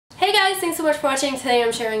guys, thanks so much for watching. Today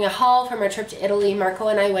I'm sharing a haul from our trip to Italy. Marco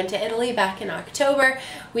and I went to Italy back in October.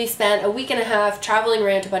 We spent a week and a half traveling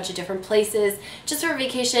around to a bunch of different places just for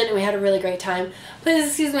vacation, and we had a really great time. Please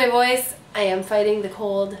excuse my voice. I am fighting the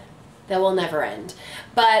cold that will never end.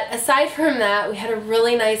 But aside from that, we had a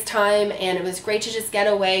really nice time and it was great to just get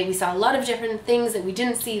away. We saw a lot of different things that we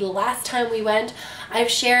didn't see last time we went. I've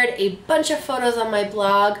shared a bunch of photos on my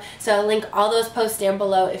blog, so I'll link all those posts down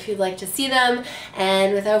below if you'd like to see them.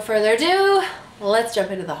 And without further ado, let's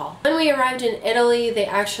jump into the haul. When we arrived in Italy, they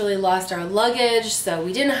actually lost our luggage, so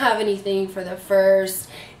we didn't have anything for the first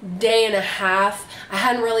day and a half. I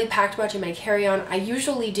hadn't really packed much in my carry-on. I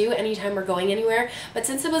usually do anytime we're going anywhere, but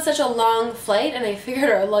since it was such a long flight and I figured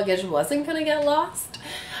our luggage wasn't gonna get lost,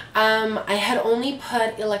 I had only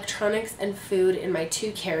put electronics and food in my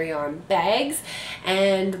 2 carry-on bags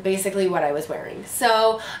and basically what I was wearing.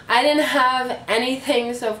 So I didn't have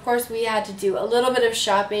anything, so of course we had to do a little bit of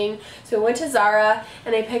shopping. So I went to Zara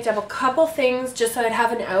and I picked up a couple things just so I'd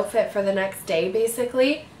have an outfit for the next day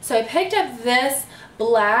basically. So I picked up this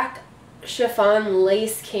black chiffon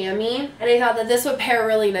lace cami, and I thought that this would pair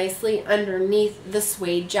really nicely underneath the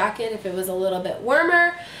suede jacket if it was a little bit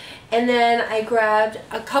warmer. And then I grabbed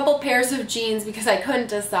a couple pairs of jeans because I couldn't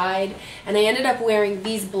decide, and I ended up wearing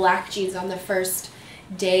these black jeans on the first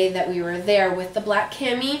day that we were there with the black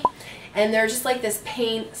cami, and they're just like this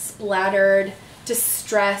paint splattered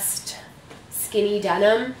distressed skinny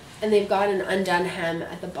denim, and they've got an undone hem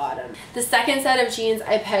at the bottom. The second set of jeans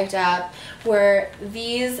I picked up were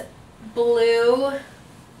these blue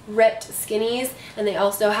ripped skinnies, and they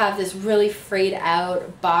also have this really frayed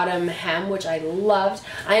out bottom hem, which I loved.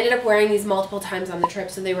 I ended up wearing these multiple times on the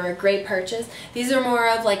trip, so they were a great purchase. These are more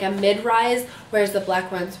of like a mid-rise, whereas the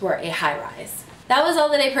black ones were a high-rise. That was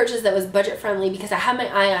all that I purchased that was budget friendly because I had my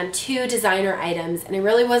eye on 2 designer items and I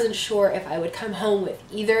really wasn't sure if I would come home with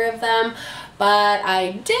either of them, but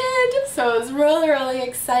I did, so I was really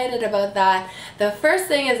excited about that. The first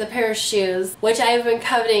thing is a pair of shoes, which I've been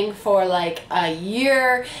coveting for like a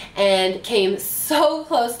year and came so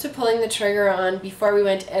close to pulling the trigger on before we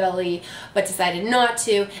went to Italy, but decided not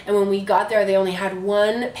to, and when we got there they only had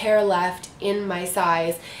 1 pair left in my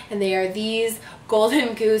size, and they are these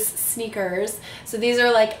Golden Goose sneakers. So these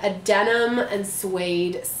are like a denim and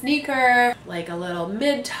suede sneaker, like a little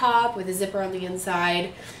mid top with a zipper on the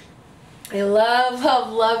inside. I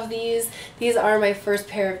love these. These are my first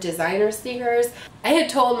pair of designer sneakers. I had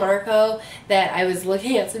told Marco that I was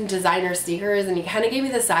looking at some designer sneakers and he kind of gave me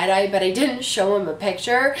the side eye, but I didn't show him a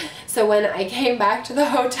picture. So when I came back to the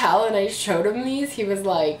hotel and I showed him these, he was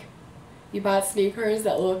like, "You bought sneakers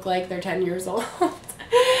that look like they're 10 years old."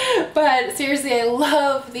 But seriously, I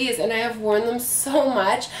love these and I have worn them so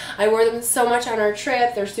much. I wore them so much on our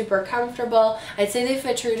trip. They're super comfortable. I'd say they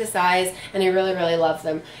fit true to size and I really love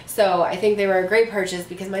them. So I think they were a great purchase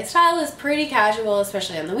because my style is pretty casual,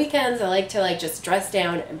 especially on the weekends. I like to just dress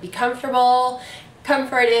down and be comfortable.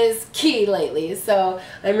 Comfort is key lately, so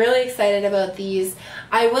I'm really excited about these.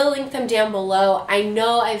 I will link them down below. I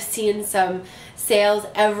know I've seen some sales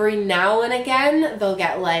every now and again. They'll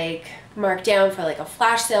get like marked down for like a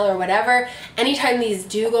flash sale or whatever. Anytime these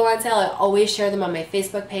do go on sale, I always share them on my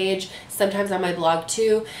Facebook page, sometimes on my blog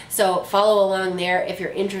too, so follow along there if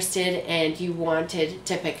you're interested and you wanted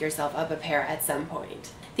to pick yourself up a pair at some point.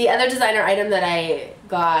 The other designer item that I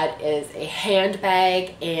got is a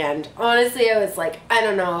handbag, and honestly I was like, I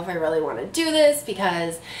don't know if I really want to do this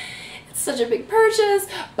because it's such a big purchase,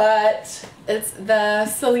 but it's the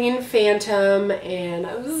Celine Phantom and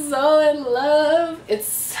I'm so in love. It's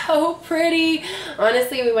so pretty.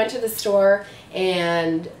 Honestly, we went to the store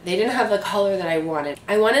and they didn't have the color that I wanted.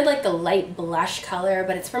 I wanted like the light blush color,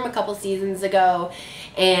 but it's from a couple seasons ago,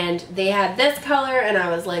 and they had this color and I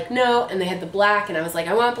was like no, and they had the black and I was like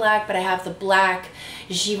I want black, but I have the black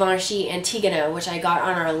Givenchy Antigona, which I got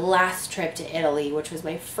on our last trip to Italy, which was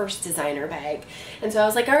my first designer bag. And so I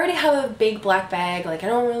was like, I already have a big black bag, like I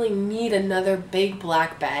don't really need another big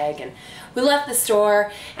black bag. And we left the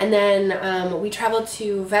store and then we traveled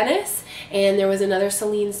to Venice and there was another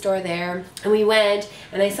Celine store there, and we went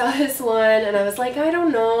and I saw this one and I was like, I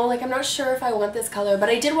don't know, like I'm not sure if I want this color, but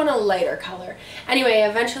I did want a lighter color. Anyway, I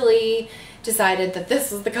eventually decided that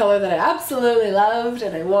this was the color that I absolutely loved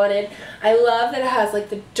and I wanted. I love that it has like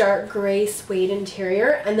the dark gray suede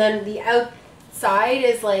interior, and then the side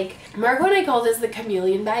is like, Marco and I call this the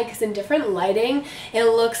chameleon bag because in different lighting it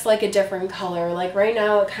looks like a different color. Like right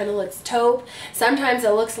now it kind of looks taupe. Sometimes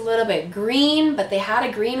it looks a little bit green, but they had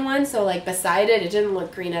a green one, so like beside it didn't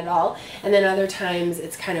look green at all. And then other times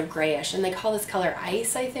it's kind of grayish, and they call this color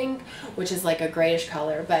ice, I think, which is like a grayish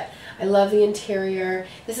color. But I love the interior.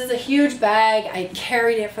 This is a huge bag. I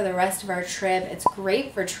carried it for the rest of our trip. It's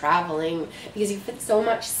great for traveling because you fit so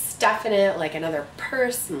much stuff in it, like another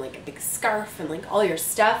purse and like a big scarf and like all your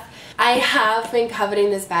stuff. I have been coveting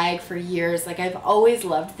this bag for years. Like I've always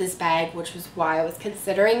loved this bag, which was why I was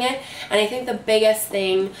considering it. And I think the biggest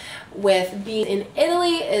thing with being in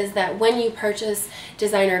Italy is that when you purchase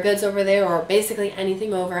designer goods over there, or basically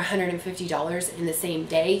anything over $150 in the same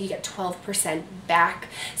day, you get 12% back.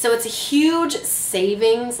 So it's a huge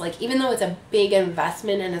savings. Like even though it's a big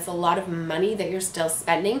investment and it's a lot of money that you're still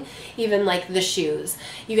spending, even like the shoes,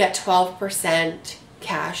 you get 12%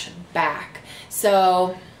 cash back.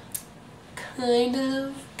 So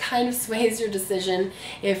kind of sways your decision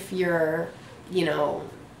if you're, you know,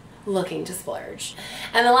 looking to splurge.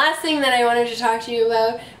 And the last thing that I wanted to talk to you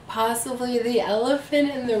about, possibly the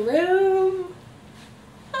elephant in the room.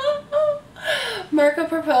 Marco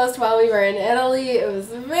proposed while we were in Italy. It was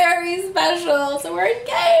very special. So we're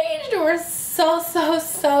engaged. We're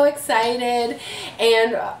so excited,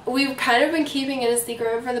 and we've kind of been keeping it a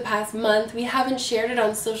secret for the past month. We haven't shared it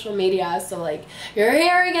on social media, so like, you're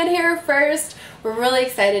hearing it here first. We're really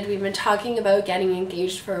excited. We've been talking about getting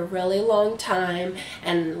engaged for a really long time,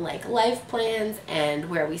 and like life plans and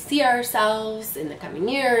where we see ourselves in the coming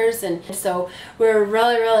years, and so we're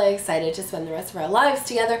really excited to spend the rest of our lives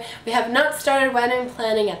together. We have not started wedding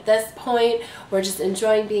planning at this point. We're just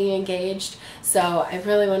enjoying being engaged. So I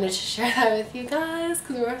really wanted to share that with you guys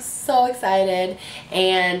because we're so excited.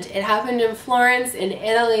 And it happened in Florence in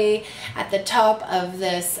Italy at the top of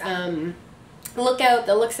this lookout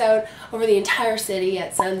that looks out over the entire city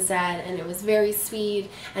at sunset, and it was very sweet,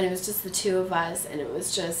 and it was just the two of us, and it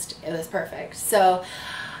was perfect. So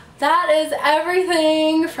that is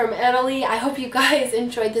everything from Italy. I hope you guys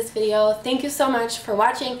enjoyed this video. Thank you so much for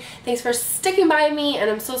watching. Thanks for sticking by me,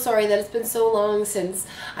 and I'm so sorry that it's been so long since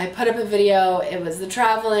I put up a video. It was the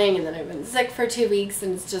traveling, and then I've been sick for 2 weeks,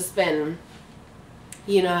 and it's just been,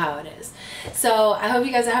 you know how it is. So I hope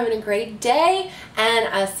you guys are having a great day, and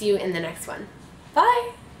I'll see you in the next one.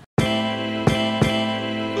 Bye!